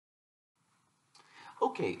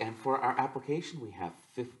Okay, and for our application, we have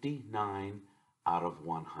 59 out of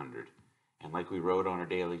 100. And like we wrote on our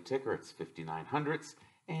daily ticker, it's 59 hundredths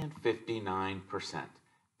and 59%.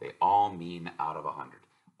 They all mean out of 100.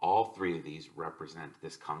 All three of these represent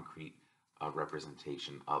this concrete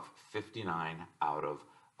representation of 59 out of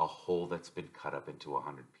a whole that's been cut up into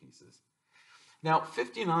 100 pieces. Now,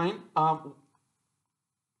 59,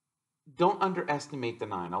 don't underestimate the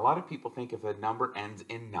 9. A lot of people think if a number ends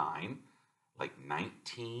in 9, like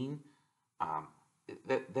 19,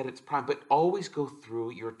 that it's prime, but always go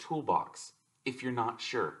through your toolbox if you're not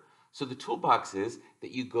sure. So the toolbox is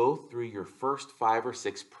that you go through your first 5 or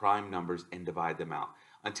 6 prime numbers and divide them out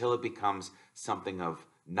until it becomes something of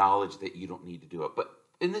knowledge that you don't need to do it. But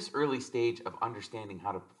in this early stage of understanding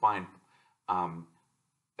how to find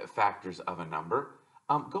factors of a number,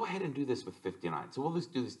 go ahead and do this with 59. So we'll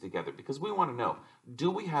just do this together because we want to know, do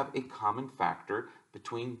we have a common factor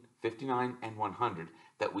between 59 and 100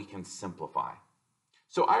 that we can simplify?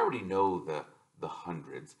 So I already know the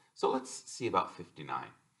hundreds, so let's see about 59.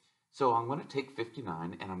 So I'm going to take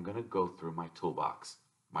 59 and I'm going to go through my toolbox,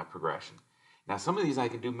 my progression. Now some of these I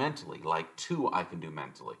can do mentally, like 2 I can do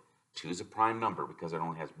mentally. 2 is a prime number because it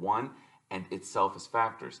only has 1 and itself as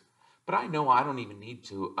factors. But I know I don't even need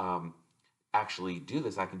to actually do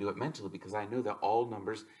this. I can do it mentally because I know that all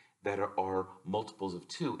numbers that are multiples of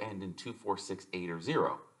 2 end in 2, 4, 6, 8, or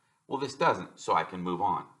 0. Well, this doesn't, so I can move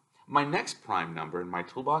on. My next prime number in my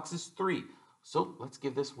toolbox is 3. So let's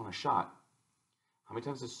give this one a shot. How many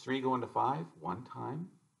times does 3 go into 5? 1 time.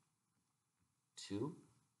 2.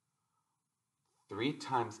 3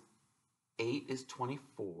 times 8 is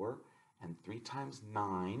 24. And 3 times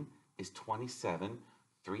 9 is 27.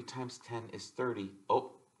 3 times 10 is 30.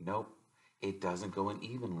 Oh, no, it doesn't go in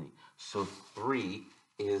evenly. So 3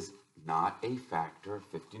 is not a factor of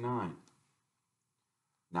 59.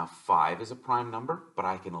 Now 5 is a prime number, but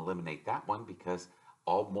I can eliminate that one because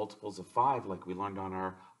all multiples of 5, like we learned on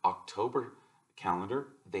our October calendar,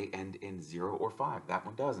 they end in 0 or 5. That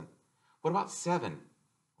one doesn't. What about 7?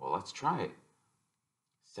 Well, let's try it.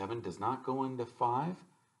 7 does not go into 5.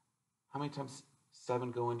 How many times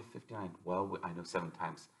 7 go into 59? Well, I know 7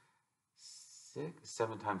 times 6.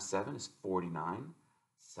 7 times 7 is 49.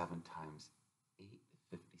 7 times 8 is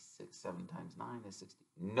 56. 7 times 9 is 60.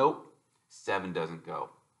 Nope, 7 doesn't go.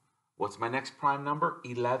 What's my next prime number?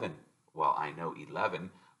 11. Well, I know 11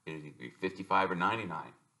 is either 55 or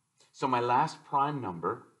 99. So my last prime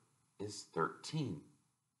number is 13.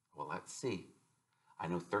 Well, let's see. I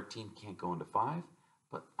know 13 can't go into 5,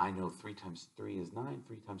 but I know 3 times 3 is 9,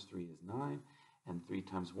 3 times 3 is 9, and 3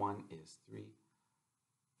 times 1 is 3.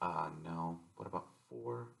 No. What about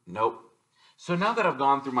 4? Nope. So now that I've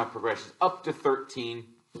gone through my progressions up to 13,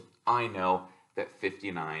 I know that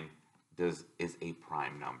 59 is a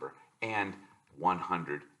prime number, and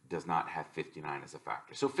 100 does not have 59 as a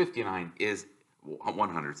factor. So 59 is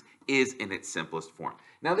 100s is in its simplest form.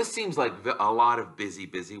 Now this seems like a lot of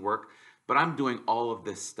busy work, but I'm doing all of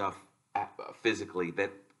this stuff physically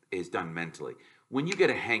that is done mentally. When you get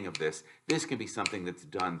a hang of this, this can be something that's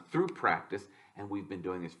done through practice, and we've been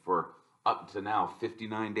doing this for up to now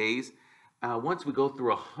 59 days. Once we go through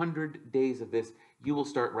 100 days of this, you will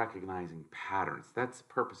start recognizing patterns. That's the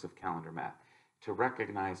purpose of calendar math, to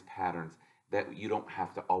recognize patterns that you don't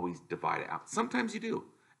have to always divide it out. Sometimes you do,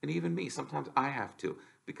 and even me, sometimes I have to,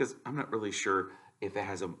 because I'm not really sure if it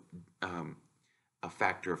has a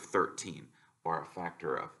factor of 13 or a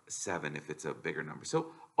factor of 7 if it's a bigger number.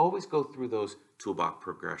 So always go through those toolbox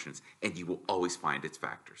progressions, and you will always find its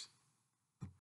factors.